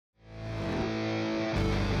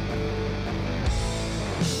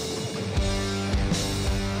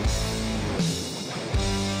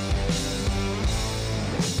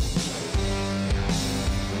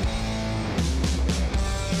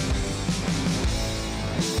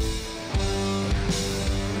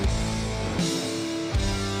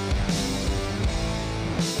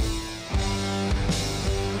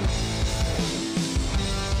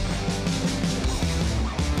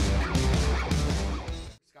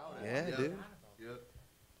Yeah, Yep. dude. Yep.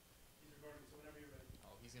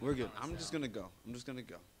 We're good. I'm just going to go.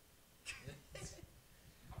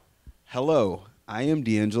 Hello. I am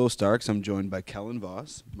D'Angelo Starks. I'm joined by Kellen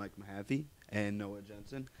Voss, Mike Mahaffey, and Noah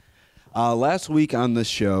Jensen. Last week on the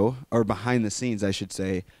show, or behind the scenes, I should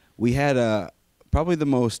say, we had probably the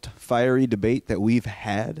most fiery debate that we've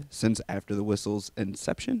had since After the Whistle's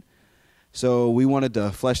inception. So we wanted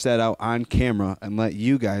to flesh that out on camera and let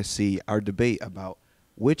you guys see our debate about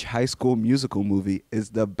which High School Musical movie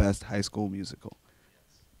is the best High School Musical.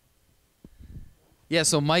 Yeah,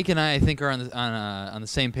 so Mike and I think, are on the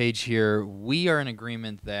same page here. We are in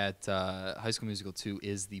agreement that High School Musical 2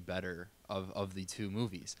 is the better of the two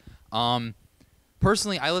movies.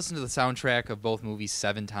 Personally, I listened to the soundtrack of both movies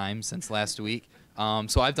 7 times since last week.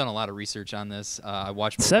 So I've done a lot of research on this. I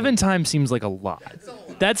watched 7 times seems like a lot.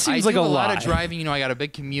 That seems like a a lot. lot of driving. You know, I got a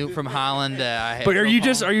big commute from Holland. But are you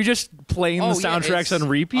just playing the soundtracks on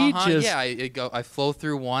repeat? Yeah, I flow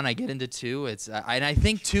through 1, I get into 2. And I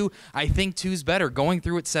think 2's better. Going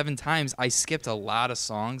through it 7 times, I skipped a lot of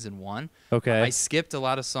songs in 1. Okay. I skipped a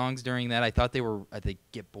lot of songs during that. I thought they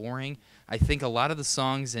get boring. I think a lot of the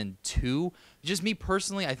songs in 2, just me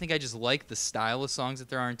personally, I think I just like the style of songs that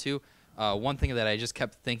there are in 2. One thing that I just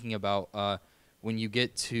kept thinking about when you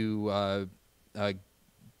get to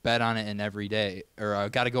Bet on It and Every Day, or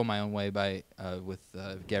Gotta Go My Own Way with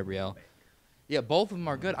Gabrielle. Yeah, both of them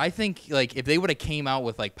are good. I think like if they would have came out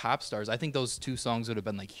with like Pop Stars, I think those 2 songs would have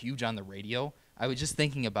been like huge on the radio. I was just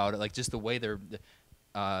thinking about it, like just the way they're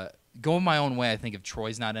Going My Own Way. I think if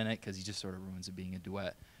Troy's not in it, because he just sort of ruins it being a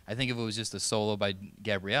duet. I think if it was just a solo by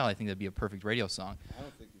Gabrielle, I think that'd be a perfect radio song. I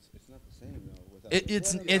don't think it's not the same though.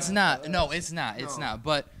 It's not. No, it's not. It's not.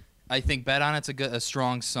 But I think Bet on It's a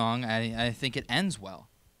strong song. I think it ends well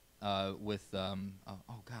with oh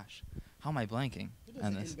gosh, how am I blanking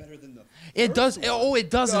on this? Better than the it does. It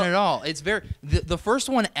doesn't at all. It's very the first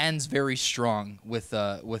one ends very strong with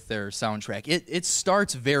their soundtrack. It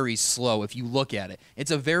starts very slow if you look at it.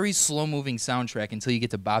 It's a very slow moving soundtrack until you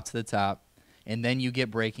get to Bop to the Top, and then you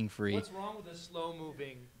get Breaking Free. What's wrong with a slow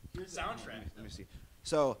moving soundtrack? Let me see.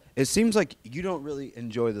 So it seems like you don't really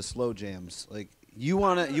enjoy the slow jams. Like you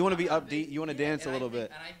wanna be upbeat. You wanna dance a little bit.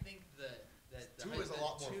 And I think that 2 is a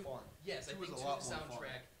lot more fun. Yes, I think 2's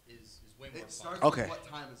soundtrack is way more fun. It starts Okay. with What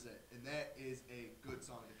Time Is It? And that is a good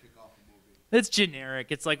song to kick off the movie. It's generic.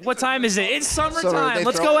 It's like, what time is it? It's So summertime. they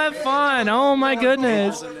Let's throw- go have fun. Oh my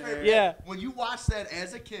goodness. Yeah. When you watch that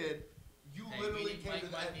as a kid, you literally came to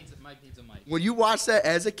that. Mike needs a mic. When you watched that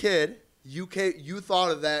as a kid, you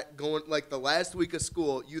thought of that going like the last week of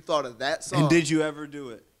school. You thought of that song. And did you ever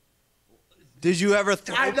do it? Did you ever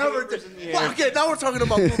throw I never papers did. in the air? Well, okay, now we're talking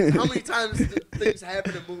about movies. How many times did things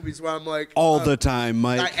happen in movies where I'm like, All the time,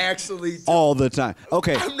 Mike. I actually do. All the time.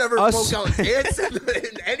 Okay. I've never broke out dancing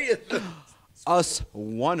in any of them. Us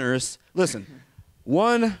oneers. Listen,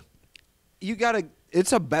 one, you gotta.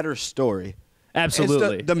 It's a better story.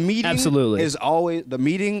 Absolutely. It's the meeting Absolutely. is always the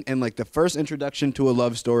meeting, and like the first introduction to a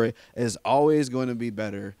love story is always going to be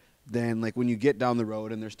better than like when you get down the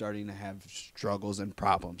road and they're starting to have struggles and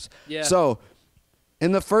problems. Yeah. So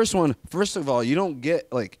in the first one, first of all, you don't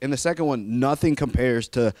get like in the second one, nothing compares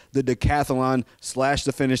to the decathlon /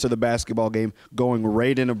 the finish of the basketball game going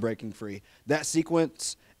right into Breaking Free. That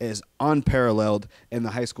sequence is unparalleled in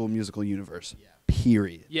the High School Musical universe. Yeah.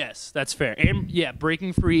 Period. Yes, that's fair. And yeah,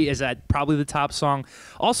 Breaking Free is at probably the top song.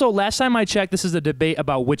 Also, last time I checked, this is a debate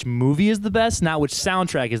about which movie is the best, not which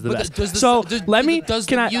soundtrack is the best. Does the soundtrack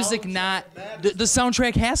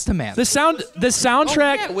has to matter? The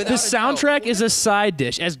soundtrack without a soundtrack is a side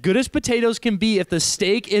dish. As good as potatoes can be, if the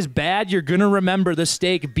steak is bad, you're gonna remember the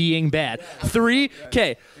steak being bad. Three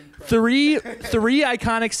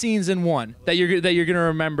iconic scenes in one that you're gonna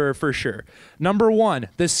remember for sure. Number 1,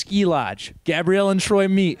 the ski lodge. Gabrielle and Troy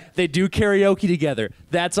meet. They do karaoke together.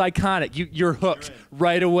 That's iconic. You're hooked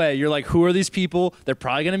right away. You're like, who are these people? They're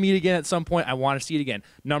probably gonna meet again at some point. I want to see it again.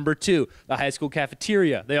 Number 2, the high school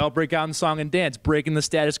cafeteria. They all break out in song and dance, breaking the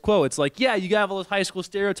status quo. It's like, yeah, you got all those high school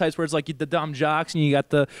stereotypes where it's like the dumb jocks and you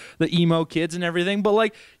got the emo kids and everything. But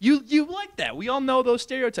like you like that. We all know those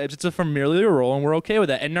stereotypes. It's a familiar role and we're okay with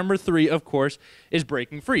that. And number 3, of course, is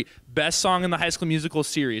Breaking Free. Best song in the High School Musical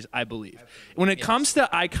series, I believe. When it comes to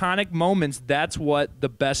iconic moments, that's what the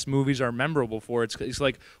best movies are memorable for. It's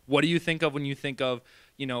like, what do you think of when you think of,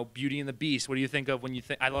 you know, Beauty and the Beast? What do you think of when you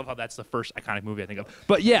think? I love how that's the first iconic movie I think of.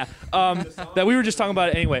 But yeah, that we were just talking about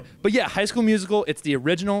it anyway. But yeah, High School Musical, it's the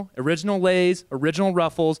original Lays, original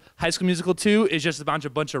Ruffles. High School Musical 2 is just a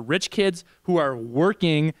bunch of rich kids who are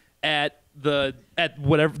working at at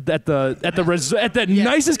the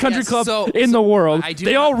nicest country yes, club so- in so the world. I do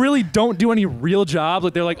They not- all really don't do any real job.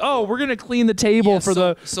 Like they're like, oh, we're gonna clean the table Yeah, for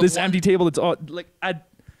so this one- empty table. That's all like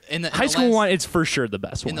In the high school last, one. It's for sure the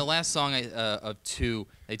best one. In the last song of 2,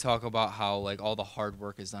 they talk about how like all the hard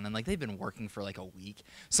work is done, and like they've been working for like a week.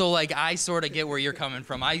 So like I sort of get where you're coming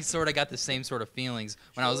from. I sort of got the same sort of feelings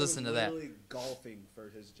when I was listening to that. Golfing for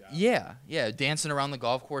his job. Yeah, dancing around the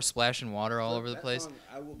golf course, splashing water all over the place. Song,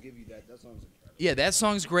 I will give you that. That song's incredible. Yeah, that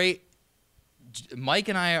song's great. Mike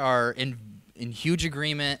and I are in huge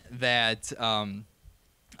agreement that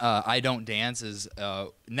I Don't Dance is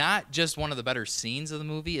not just one of the better scenes of the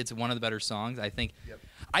movie, it's one of the better songs. I think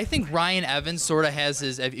Ryan Evans sort of has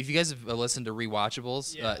his, if you guys have listened to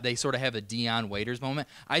Rewatchables, they sort of have a Dion Waiters moment.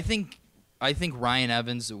 I think Ryan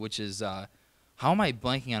Evans, which is how am I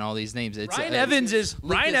blanking on all these names? It's, Ryan Evans is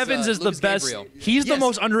the Lucas best. Gabriel. He's the Yes.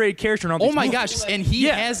 most underrated character in all Oh these my movies. gosh! And he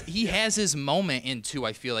Yeah. has his moment in 2.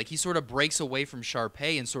 I feel like he sort of breaks away from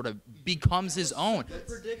Sharpay and sort of becomes his own.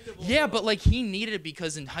 Yeah, but like he needed it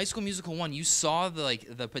because in High School Musical 1, you saw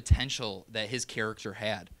the potential that his character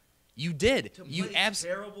had. You did. You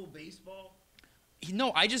absolutely. terrible baseball.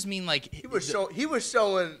 No, I just mean like He was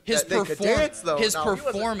showing his that they could dance though. his No, he wasn't-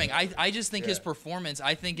 performing. I just think his performance.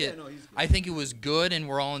 I think it was good, and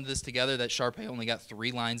we're all in this together. That Sharpay only got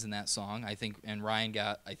 3 lines in that song. I think, and Ryan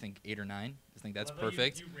got 8 or 9. I think that's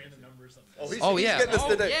perfect. You ran the numbers on Oh, this. he's yeah. getting this Oh,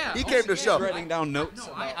 today. yeah. He Oh, came to yeah. show. Writing down notes.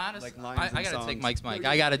 No, I honestly, like lines I and gotta take songs. Mike's mic.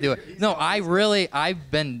 I gotta do it. No,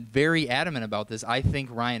 I've been very adamant about this. I think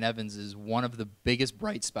Ryan Evans is one of the biggest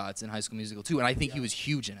bright spots in High School Musical 2, and I think he was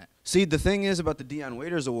huge in it. See, the thing is about the Dion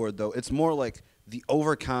Waiters Award, though, it's more like the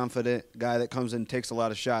overconfident guy that comes in and takes a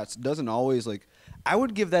lot of shots. Doesn't always, like, I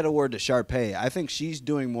would give that award to Sharpay. I think she's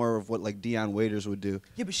doing more of what, like, Dion Waiters would do.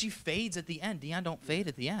 Yeah, but she fades at the end. Dion don't fade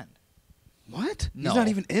at the end. What? No. He's not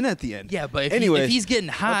even in at the end. Yeah, but if Anyways, he's getting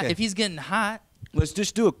hot, okay. Let's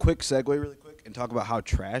just do a quick segue really quick and talk about how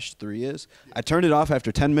trash 3 is. I turned it off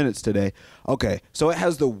after 10 minutes today. Okay, so it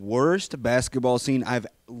has the worst basketball scene I've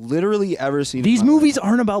literally ever seen. These in my movies life.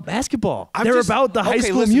 aren't about basketball. I'm They're just- about the High okay,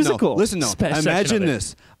 School listen, Musical. No, listen, no. section of Imagine it.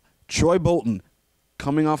 this. Troy Bolton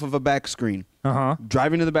coming off of a back screen,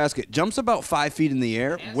 driving to the basket, jumps about 5 feet in the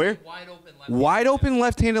air. Where? Wide open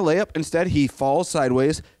left-handed layup. Instead, he falls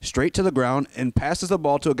sideways, straight to the ground, and passes the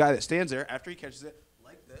ball to a guy that stands there after he catches it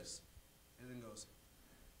like this, and then goes.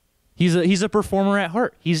 He's a performer at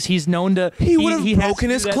heart. He's known to. He would have has to broken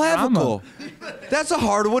do his that drama. clavicle. That's a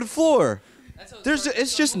hardwood floor.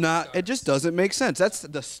 It's just not. It just doesn't make sense. That's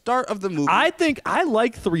the start of the movie. I think I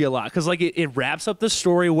like 3 a lot because like it wraps up the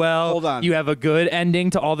story well. Hold on. You have a good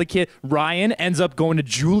ending to all the kids. Ryan ends up going to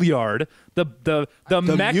Juilliard, the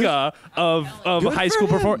mecca of Good high for school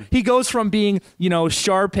him. performance. He goes from being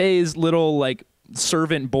Sharpay's little like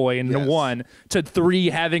servant boy in Yes. 1 to 3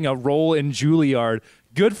 having a role in Juilliard.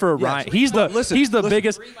 Good for Ryan. He's the listen.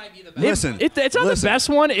 biggest. Listen, It's not the best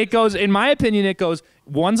one. It goes, in my opinion, it goes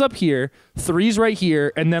 1's up here, 3's right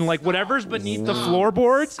here, and then like whatever's beneath the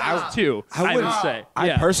floorboards is 2. I would say. I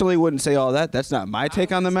Yeah. personally wouldn't say all that. That's not my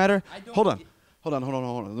take on the matter. Hold on.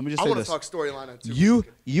 Let me just I say want to this. talk storyline on 2.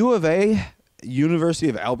 U of A, University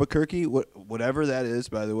of Albuquerque, whatever that is,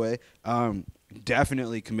 by the way,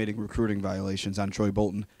 definitely committing recruiting violations on Troy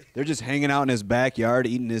Bolton. They're just hanging out in his backyard,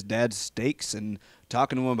 eating his dad's steaks and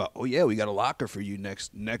talking to him about, oh yeah, we got a locker for you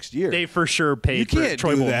next year. They for sure paid You for can't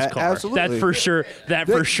Troy do Bolton's that. car. Absolutely. That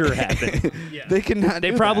for sure happened. They cannot.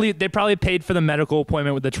 They do probably that. paid for the medical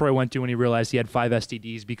appointment that Troy went to when he realized he had 5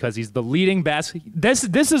 STDs because he's the leading This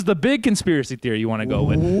is the big conspiracy theory you want to go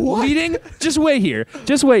with. What? Leading. Just wait here.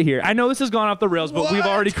 I know this has gone off the rails, but we've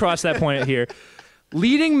already crossed that point here.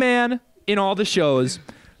 Leading man in all the shows.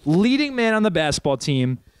 Leading man on the basketball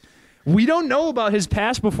team. We don't know about his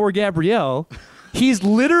past before Gabrielle. He's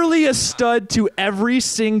literally a stud to every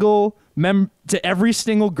single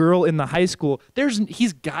girl in the high school.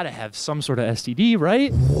 He's got to have some sort of STD,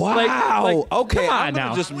 right? Wow. Okay, Come on I'm gonna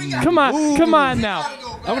now. just Come on now.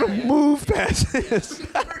 I'm gonna move past this.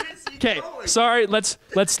 Okay, sorry. Let's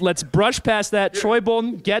brush past that. Troy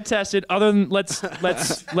Bolton, get tested. Other than let's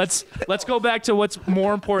go back to what's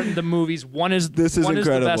more important. The movies. One is This is the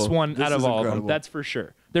incredible. best one This out of is all of them. incredible. That's for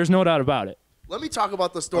sure. There's no doubt about it. Let me talk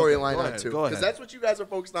about the storyline go on ahead, 2 go because ahead. that's what you guys are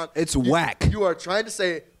focused on. It's whack. You are trying to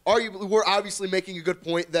say, we're obviously making a good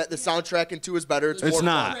point that the soundtrack in 2 is better. It's more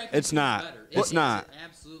not. fun. It's not. It's not. It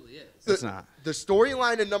absolutely is. It's not. The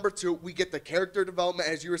storyline in number 2, we get the character development,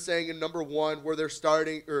 as you were saying in number 1, where they're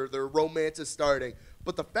starting or their romance is starting.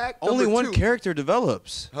 But the fact Only number one 2, character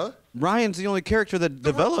develops. Huh? Ryan's the only character that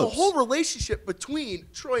develops. The whole relationship between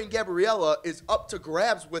Troy and Gabriella is up to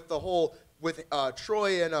grabs with the whole with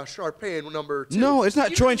Troy and Sharpay in number 2. No, it's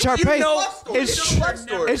not Troy and Sharpay. It's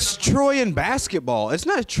It's Troy in basketball. It's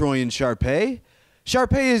not Troy and Sharpay.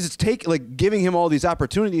 Sharpay is giving him all these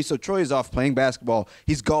opportunities, so Troy is off playing basketball.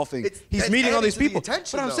 He's golfing. He's meeting all these people.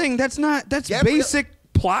 But I'm saying that's basic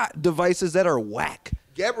plot devices that are whack.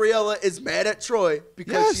 Gabriella is mad at Troy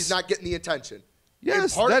because she's not getting the attention.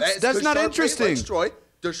 Yes, that's does not Sharpay interesting. Like Troy?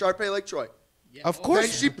 Does Sharpay like Troy? Yeah, Of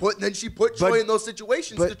course. Then she put Troy in those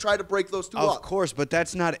situations to try to break those two up. Of course, but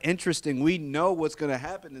that's not interesting. We know what's going to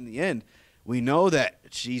happen in the end. We know that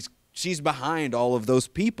she's behind all of those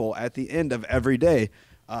people at the end of every day.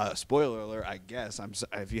 Spoiler alert, I guess.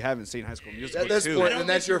 If you haven't seen High School Musical, at this point, and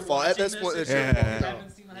that's your fault. At this point, it's your fault.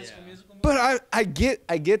 But I get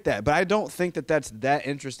that, but I don't think that that's that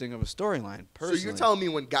interesting of a storyline. Personally, So you're telling me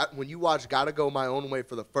when you watched "Gotta Go My Own Way"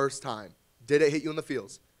 for the first time, did it hit you in the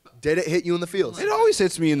feels? Did it hit you in the feels? it always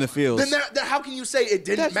hits me in the feels. Then how can you say it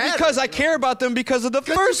didn't That's matter? because I care about them because of the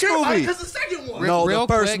first movie. Because the second one. No, real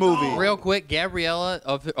the first quick, movie. Real quick, Gabriella,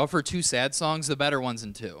 of her 2 sad songs, the better ones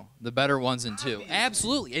in 2. The better ones in 2.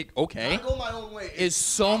 Absolutely. Gotta Go My Own Way Is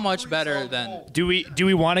so much better than. Do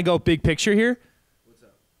we want to go big picture here? What's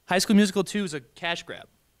up? High School Musical 2 is a cash grab.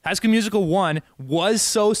 High School Musical 1 was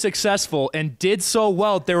so successful and did so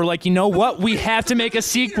well. They were like, you know what? We have to make a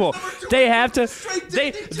sequel. They have to.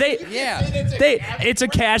 It's a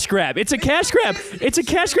cash grab. It's a cash grab. It's a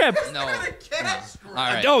cash grab. No. All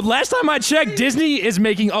right. No, last time I checked, Disney is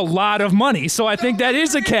making a lot of money, so I think that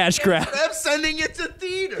is a cash grab. I'm sending it to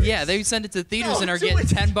theaters. Yeah, they send it to theaters and are getting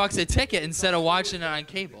 $10 a ticket instead of watching it on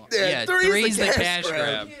cable. Yeah, three's the cash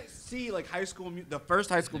grab. You can't see like the first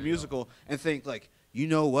High School Musical and think like, you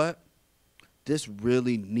know what? This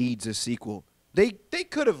really needs a sequel. They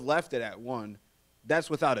could have left it at 1. That's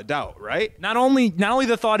without a doubt, right? Not only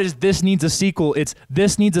the thought is this needs a sequel, it's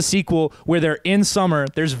this needs a sequel where they're in summer,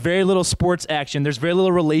 there's very little sports action, there's very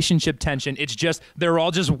little relationship tension. It's just they're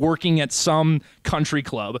all just working at some country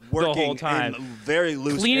club the whole time. In very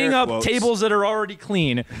loose cleaning air up quotes. tables that are already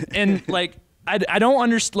clean. And like I don't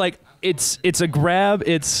understand, like it's a grab,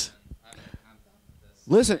 it's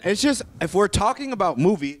Listen, it's just if we're talking about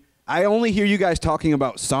movie, I only hear you guys talking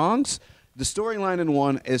about songs. The storyline in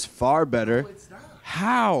 1 is far better. No, it's not.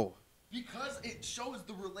 How? Because it shows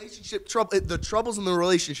the relationship the troubles in the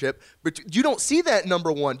relationship. But you don't see that in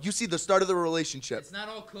number 1. You see the start of the relationship. It's not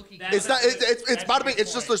all cookie. It's not. It's bottom.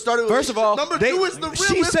 It's just the start of the First of all, number 2 is the real.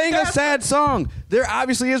 she sang a sad song. There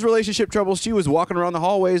obviously is relationship troubles. She was walking around the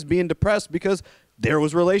hallways being depressed because there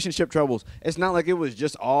was relationship troubles. It's not like it was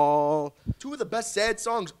just all. 2 of the best sad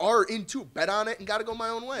songs are in 2. Bet on It and Gotta Go My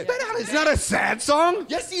Own Way. Bet on It's not a sad song.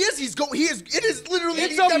 Yes, he is. He is. It is literally.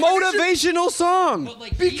 It's the a definition- motivational song. But,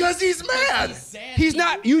 like, Because he's mad. sad. He's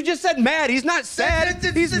not. You just said mad. He's not sad.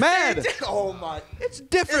 He's mad. Oh my. It's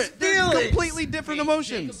different. It's They're feelings. completely different Jacob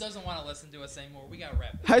emotions. doesn't want to listen to us anymore. We got to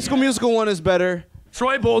wrap. High School Musical 1 is better.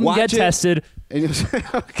 Troy Bolton Watch get it. tested. And you say,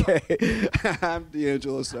 okay, I'm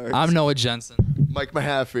D'Angelo Starks. I'm Noah Jensen. Mike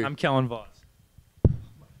Mahaffey. I'm Kellen Voss.